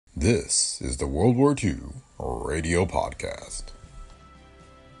This is the World War II Radio Podcast.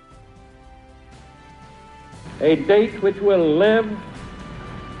 A date which will live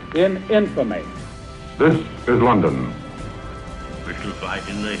in infamy. This is London. We shall fight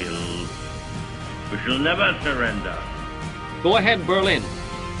in the hills. We shall never surrender. Go ahead, Berlin.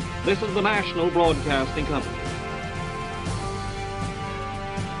 This is the National Broadcasting Company.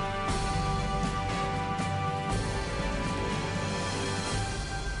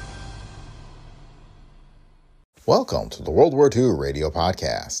 Welcome to the World War II Radio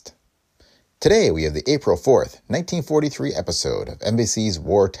Podcast. Today we have the April 4th, 1943 episode of NBC's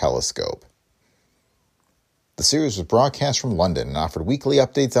War Telescope. The series was broadcast from London and offered weekly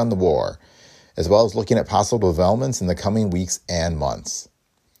updates on the war, as well as looking at possible developments in the coming weeks and months.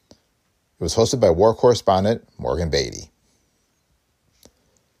 It was hosted by war correspondent Morgan Beatty.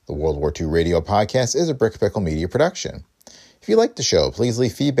 The World War II Radio Podcast is a Brick Pickle Media production. If you like the show, please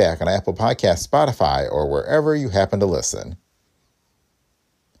leave feedback on Apple Podcasts, Spotify, or wherever you happen to listen.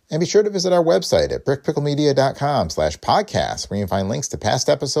 And be sure to visit our website at brickpicklemedia.com/podcast, where you can find links to past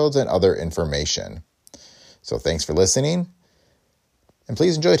episodes and other information. So thanks for listening, and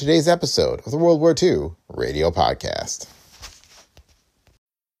please enjoy today's episode of the World War II Radio Podcast.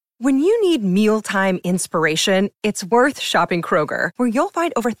 When you need mealtime inspiration, it's worth shopping Kroger, where you'll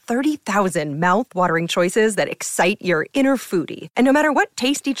find over 30,000 mouth-watering choices that excite your inner foodie. And no matter what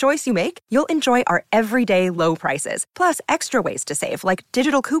tasty choice you make, you'll enjoy our everyday low prices, plus extra ways to save, like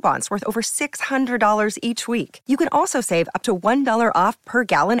digital coupons worth over $600 each week. You can also save up to $1 off per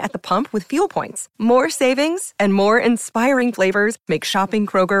gallon at the pump with fuel points. More savings and more inspiring flavors make shopping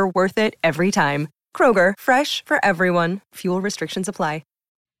Kroger worth it every time. Kroger, fresh for everyone. Fuel restrictions apply.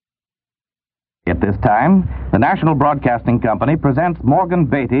 At this time, the National Broadcasting Company presents Morgan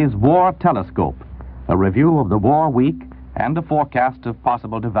Beatty's War Telescope, a review of the war week and a forecast of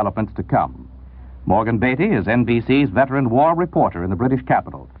possible developments to come. Morgan Beatty is NBC's veteran war reporter in the British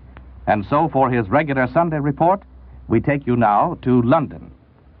capital. And so for his regular Sunday report, we take you now to London.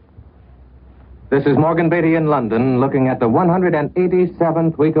 This is Morgan Beatty in London, looking at the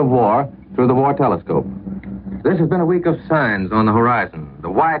 187th week of war through the War Telescope. This has been a week of signs on the horizon, the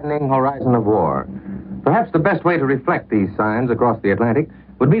widening horizon of war. Perhaps the best way to reflect these signs across the Atlantic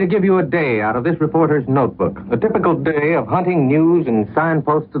would be to give you a day out of this reporter's notebook, a typical day of hunting news and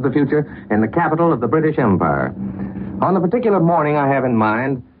signposts of the future in the capital of the British Empire. On the particular morning I have in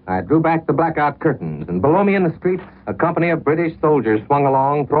mind, I drew back the blackout curtains, and below me in the street, a company of British soldiers swung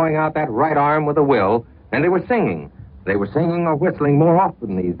along, throwing out that right arm with a will, and they were singing. They were singing or whistling more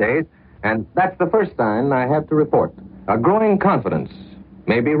often these days, and that's the first sign I have to report. A growing confidence.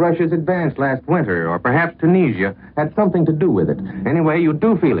 Maybe Russia's advance last winter, or perhaps Tunisia, had something to do with it. Anyway, you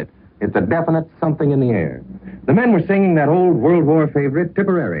do feel it. It's a definite something in the air. The men were singing that old World War favorite,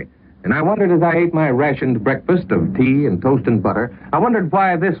 Tipperary. And I wondered as I ate my rationed breakfast of tea and toast and butter, I wondered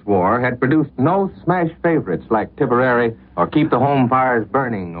why this war had produced no smash favorites like Tipperary or Keep the Home Fires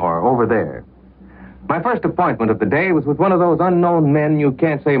Burning or Over There. My first appointment of the day was with one of those unknown men you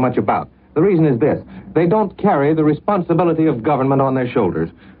can't say much about. The reason is this: they don't carry the responsibility of government on their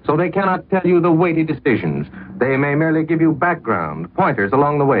shoulders, so they cannot tell you the weighty decisions. They may merely give you background, pointers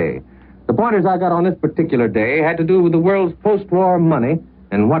along the way. The pointers I got on this particular day had to do with the world's post-war money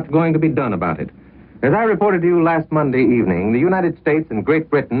and what's going to be done about it. As I reported to you last Monday evening, the United States and Great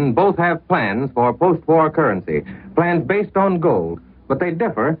Britain both have plans for post-war currency, plans based on gold, but they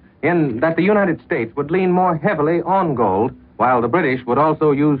differ in that the United States would lean more heavily on gold, while the British would also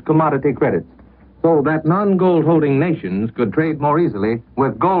use commodity credits, so that non-gold-holding nations could trade more easily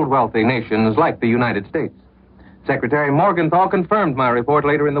with gold-wealthy nations like the United States. Secretary Morgenthau confirmed my report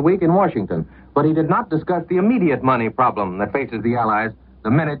later in the week in Washington, but he did not discuss the immediate money problem that faces the Allies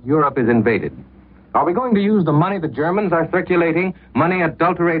the minute Europe is invaded. Are we going to use the money the Germans are circulating, money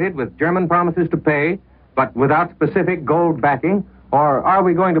adulterated with German promises to pay, but without specific gold backing? Or are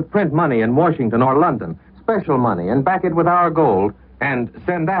we going to print money in Washington or London, special money, and back it with our gold and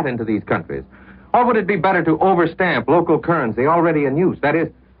send that into these countries? Or would it be better to overstamp local currency already in use? That is,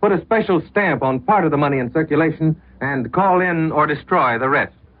 put a special stamp on part of the money in circulation and call in or destroy the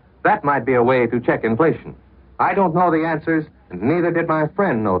rest. That might be a way to check inflation. I don't know the answers, and neither did my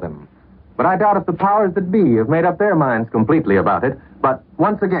friend know them. But I doubt if the powers that be have made up their minds completely about it. But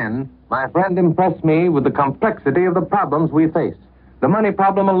once again, my friend impressed me with the complexity of the problems we face. The money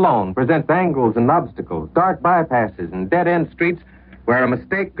problem alone presents angles and obstacles, dark bypasses, and dead-end streets where a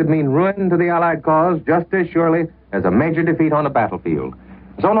mistake could mean ruin to the Allied cause just as surely as a major defeat on the battlefield.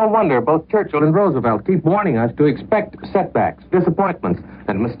 So no wonder both Churchill and Roosevelt keep warning us to expect setbacks, disappointments,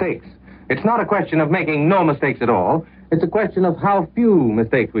 and mistakes. It's not a question of making no mistakes at all. It's a question of how few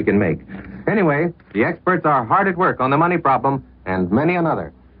mistakes we can make. Anyway, the experts are hard at work on the money problem and many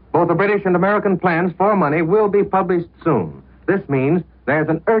another. Both the British and American plans for money will be published soon. This means there's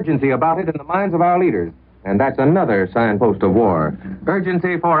an urgency about it in the minds of our leaders. And that's another signpost of war.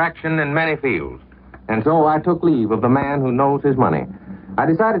 Urgency for action in many fields. And so I took leave of the man who knows his money. I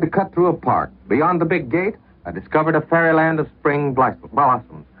decided to cut through a park. Beyond the big gate, I discovered a fairyland of spring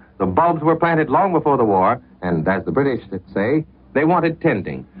blossoms. The bulbs were planted long before the war, and as the British say, they wanted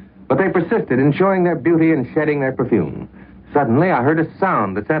tending. But they persisted in showing their beauty and shedding their perfume. Suddenly, I heard a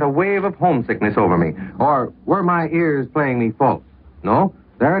sound that sent a wave of homesickness over me. Or were my ears playing me false? No,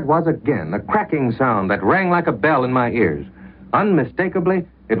 there it was again, a cracking sound that rang like a bell in my ears. Unmistakably,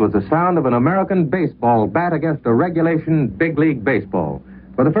 it was the sound of an American baseball bat against a regulation big league baseball.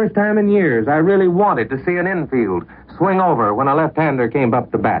 For the first time in years, I really wanted to see an infield swing over when a left-hander came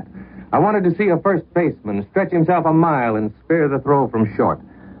up to bat. I wanted to see a first baseman stretch himself a mile and spear the throw from short.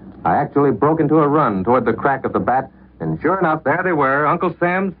 I actually broke into a run toward the crack of the bat, and sure enough, there they were, Uncle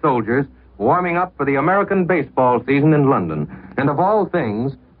Sam's soldiers, warming up for the American baseball season in London. And of all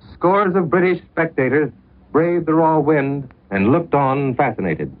things, scores of British spectators braved the raw wind and looked on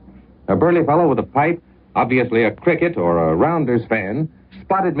fascinated. A burly fellow with a pipe, obviously a cricket or a Rounders fan,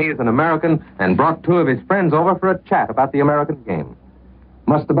 spotted me as an American and brought two of his friends over for a chat about the American game.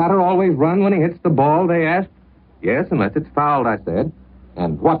 Must the batter always run when he hits the ball, they asked. Yes, unless it's fouled, I said.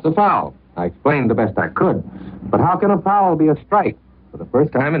 And what's a foul? I explained the best I could. But how can a foul be a strike? For the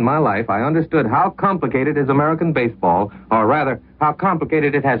first time in my life, I understood how complicated is American baseball, or rather, how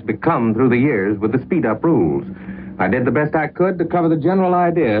complicated it has become through the years with the speed-up rules. I did the best I could to cover the general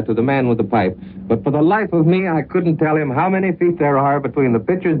idea to the man with the pipe, but for the life of me, I couldn't tell him how many feet there are between the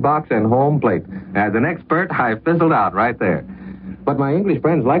pitcher's box and home plate. As an expert, I fizzled out right there. But my English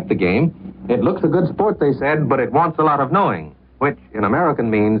friends liked the game. It looks a good sport, they said, but it wants a lot of knowing, which in American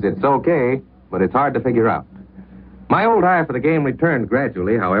means it's okay, but it's hard to figure out. My old eye for the game returned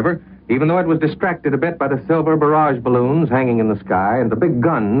gradually, however, even though it was distracted a bit by the silver barrage balloons hanging in the sky and the big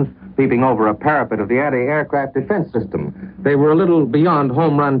guns peeping over a parapet of the anti-aircraft defense system. They were a little beyond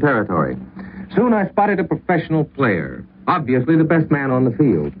home run territory. Soon I spotted a professional player, obviously the best man on the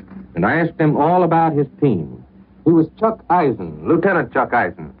field, and I asked him all about his team. He was Chuck Eisen, Lieutenant Chuck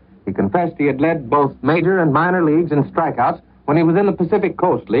Eisen. He confessed he had led both major and minor leagues in strikeouts when he was in the Pacific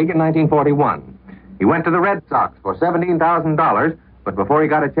Coast League in 1941. He went to the Red Sox for $17,000, but before he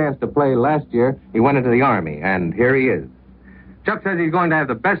got a chance to play last year, he went into the Army, and here he is. Chuck says he's going to have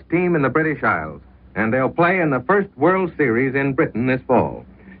the best team in the British Isles, and they'll play in the first World Series in Britain this fall.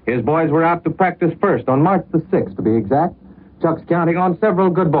 His boys were out to practice first on March the 6th, to be exact. Chuck's counting on several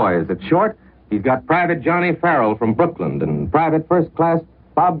good boys. At short, he's got Private Johnny Farrell from Brooklyn and Private First Class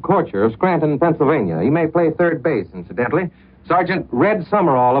Bob Korcher of Scranton, Pennsylvania. He may play third base, incidentally. Sergeant Red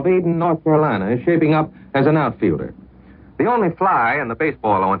Summerall of Eden, North Carolina, is shaping up as an outfielder. The only fly in the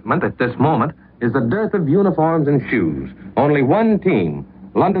baseball ointment at this moment is the dearth of uniforms and shoes. Only one team,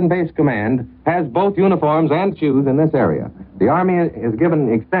 London-based command, has both uniforms and shoes in this area. The Army has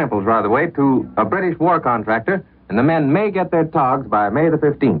given examples, by the way, to a British war contractor, and the men may get their togs by May the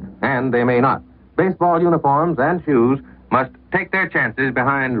 15th, and they may not. Baseball uniforms and shoes must take their chances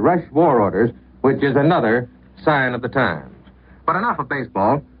behind rush war orders, which is another sign of the times. But enough of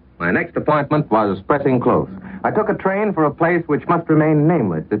baseball. My next appointment was pressing close. I took a train for a place which must remain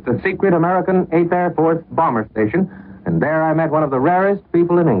nameless. It's a secret American 8th Air Force bomber station, and there I met one of the rarest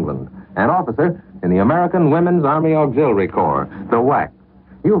people in England, an officer in the American Women's Army Auxiliary Corps, the WAC.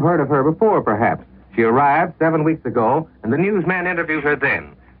 You've heard of her before, perhaps. She arrived 7 weeks ago, and the newsman interviewed her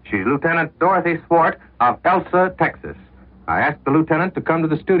then. She's Lieutenant Dorothy Swart of Elsa, Texas. I asked the lieutenant to come to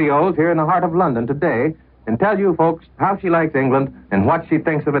the studios here in the heart of London today and tell you folks how she likes England and what she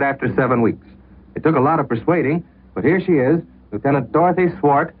thinks of it after 7 weeks. It took a lot of persuading, but here she is, Lieutenant Dorothy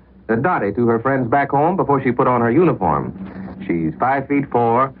Swart, the Dottie to her friends back home before she put on her uniform. She's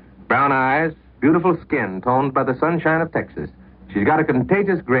 5'4", brown eyes, beautiful skin toned by the sunshine of Texas. She's got a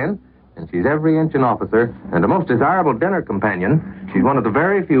contagious grin, and she's every inch an officer and a most desirable dinner companion. She's one of the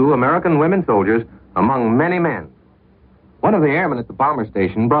very few American women soldiers among many men. One of the airmen at the bomber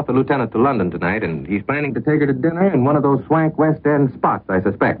station brought the lieutenant to London tonight, and he's planning to take her to dinner in one of those swank West End spots, I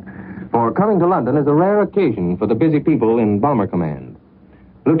suspect. For coming to London is a rare occasion for the busy people in Bomber Command.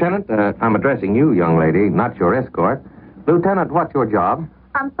 Lieutenant, I'm addressing you, young lady, not your escort. Lieutenant, what's your job?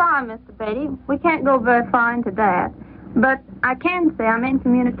 I'm sorry, Mr. Beatty. We can't go very far into that. But I can say I'm in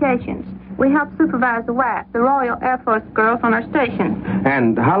communications. We help supervise the WAF, the Royal Air Force girls on our station.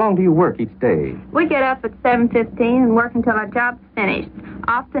 And how long do you work each day? We get up at 7:15 and work until our job's finished.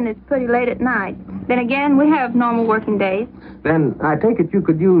 Often it's pretty late at night. Then again, we have normal working days. Then I take it you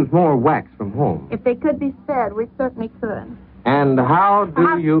could use more wax from home. If they could be spared, we certainly could. And how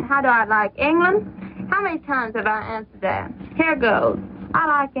do How do I like England? How many times have I answered that? Here goes. I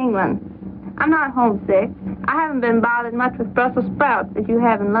like England. I'm not homesick. I haven't been bothered much with Brussels sprouts as you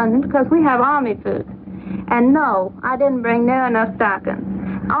have in London because we have army food. And no, I didn't bring near enough stockings.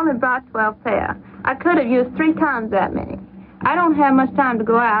 I only brought 12 pair. I could have used 3 times that many. I don't have much time to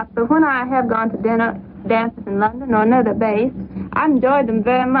go out, but when I have gone to dinner, dances in London or another base, I enjoyed them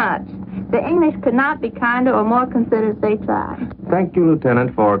very much. The English could not be kinder or more considerate if they tried. Thank you,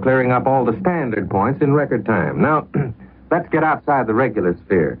 Lieutenant, for clearing up all the standard points in record time. Now, let's get outside the regular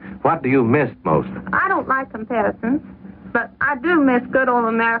sphere. What do you miss most? I don't like comparisons, but I do miss good old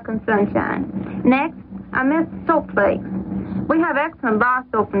American sunshine. Next, I miss soap flakes. We have excellent bar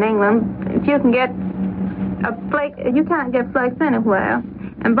soap in England. If you can get a flake, you can't get flakes anywhere.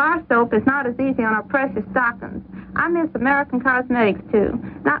 And bar soap is not as easy on our precious stockings. I miss American cosmetics, too.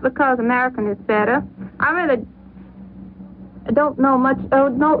 Not because American is better. I really don't know much,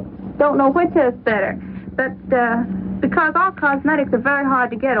 don't know which is better. But because all cosmetics are very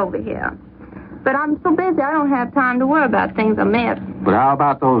hard to get over here. But I'm so busy, I don't have time to worry about things I miss. But how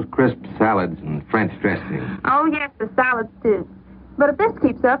about those crisp salads and French dressing? Oh, yes, the salads, too. But if this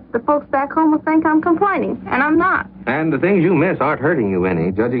keeps up, the folks back home will think I'm complaining, and I'm not. And the things you miss aren't hurting you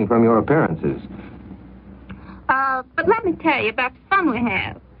any, judging from your appearances. But let me tell you about the fun we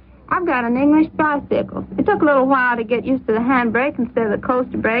have. I've got an English bicycle. It took a little while to get used to the handbrake instead of the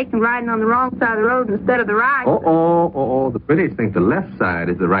coaster brake and riding on the wrong side of the road instead of the right. The British think the left side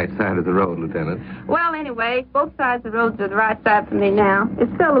is the right side of the road, Lieutenant. Well, anyway, both sides of the roads are the right side for me now.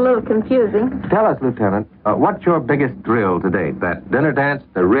 It's still a little confusing. Tell us, Lieutenant, what's your biggest thrill to date? That dinner dance,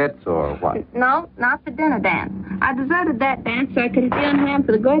 the Ritz, or what? No, not the dinner dance. I deserted that dance so I could be on hand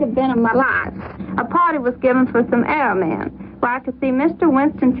for the great event of my life. A party was given for some airmen, where I could see Mr.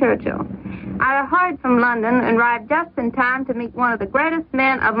 Winston Churchill. I hurried from London and arrived just in time to meet one of the greatest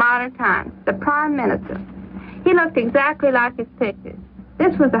men of modern times, the Prime Minister. He looked exactly like his pictures.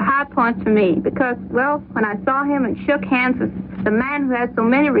 This was a high point for me because, well, when I saw him and shook hands with the man who has so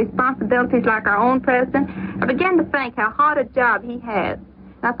many responsibilities like our own president, I began to think how hard a job he has.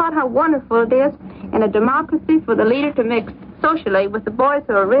 And I thought how wonderful it is in a democracy for the leader to mix socially with the boys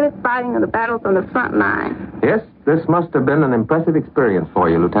who are really fighting in the battles on the front line. Yes, this must have been an impressive experience for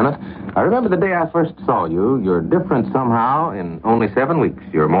you, Lieutenant. I remember the day I first saw you. You're different somehow in only 7 weeks.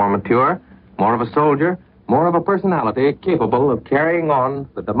 You're more mature, more of a soldier, more of a personality capable of carrying on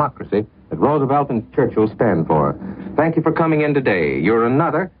the democracy that Roosevelt and Churchill stand for. Thank you for coming in today. You're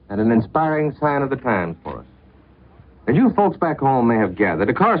another and an inspiring sign of the times for us. As you folks back home may have gathered,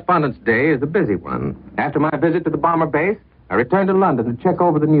 a Correspondence Day is a busy one. After my visit to the bomber base, I returned to London to check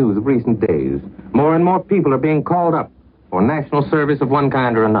over the news of recent days. More and more people are being called up for national service of one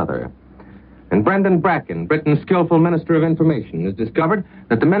kind or another. And Brendan Bracken, Britain's skillful Minister of Information, has discovered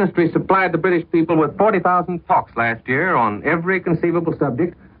that the ministry supplied the British people with 40,000 talks last year on every conceivable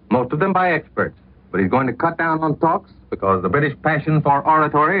subject, most of them by experts. But he's going to cut down on talks because the British passion for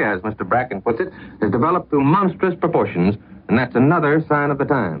oratory, as Mr. Bracken puts it, has developed to monstrous proportions, and that's another sign of the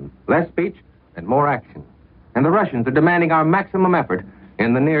times. Less speech and more action. And the Russians are demanding our maximum effort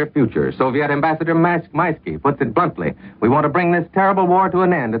in the near future. Soviet Ambassador Maisky puts it bluntly. We want to bring this terrible war to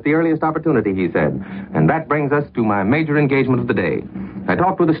an end at the earliest opportunity, he said. And that brings us to my major engagement of the day. I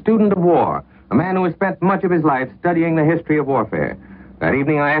talked with a student of war, a man who has spent much of his life studying the history of warfare. That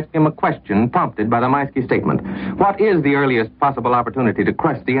evening, I asked him a question prompted by the Maisky statement. What is the earliest possible opportunity to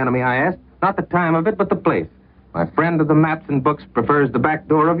crush the enemy, I asked? Not the time of it, but the place. My friend of the maps and books prefers the back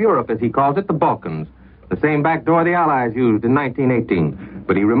door of Europe, as he calls it, the Balkans. The same back door the Allies used in 1918.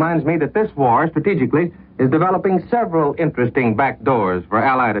 But he reminds me that this war, strategically, is developing several interesting back doors for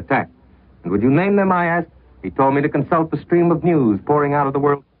Allied attack. And would you name them, I asked? He told me to consult the stream of news pouring out of the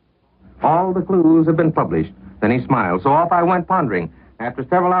world. All the clues have been published. Then he smiled. So off I went pondering. After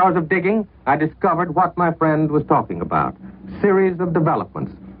several hours of digging, I discovered what my friend was talking about. Series of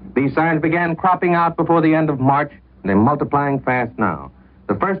developments. These signs began cropping out before the end of March, and they're multiplying fast now.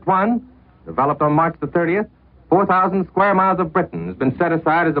 The first one, developed on March the 30th, 4,000 square miles of Britain has been set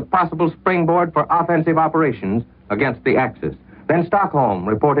aside as a possible springboard for offensive operations against the Axis. Then Stockholm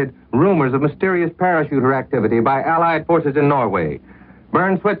reported rumors of mysterious parachuter activity by Allied forces in Norway.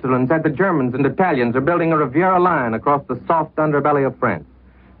 Bern, Switzerland said the Germans and Italians are building a Riviera line across the soft underbelly of France.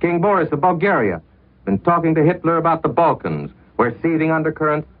 King Boris of Bulgaria has been talking to Hitler about the Balkans, where seething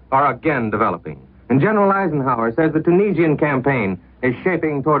undercurrents are again developing. And General Eisenhower says the Tunisian campaign is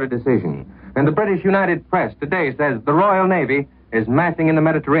shaping toward a decision. And the British United Press today says the Royal Navy is massing in the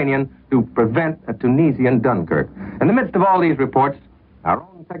Mediterranean to prevent a Tunisian Dunkirk. In the midst of all these reports, our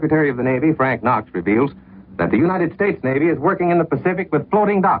own Secretary of the Navy, Frank Knox, reveals that the United States Navy is working in the Pacific with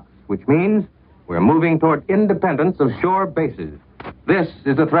floating docks, which means we're moving toward independence of shore bases. This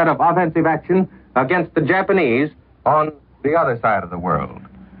is a threat of offensive action against the Japanese on the other side of the world.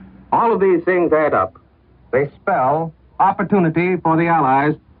 All of these things add up. They spell opportunity for the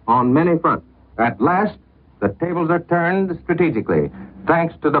Allies on many fronts. At last, the tables are turned strategically,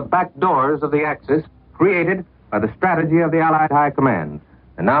 thanks to the back doors of the Axis created by the strategy of the Allied High Command.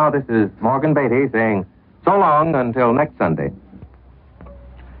 And now this is Morgan Beatty saying so long until next Sunday.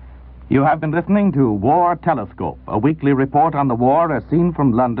 You have been listening to War Telescope, a weekly report on the war as seen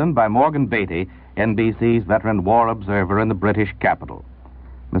from London by Morgan Beatty, NBC's veteran war observer in the British capital.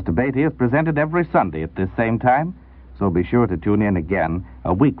 Mr. Beatty is presented every Sunday at this same time, so be sure to tune in again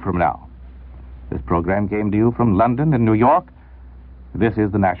a week from now. This program came to you from London and New York. This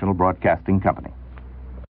is the National Broadcasting Company.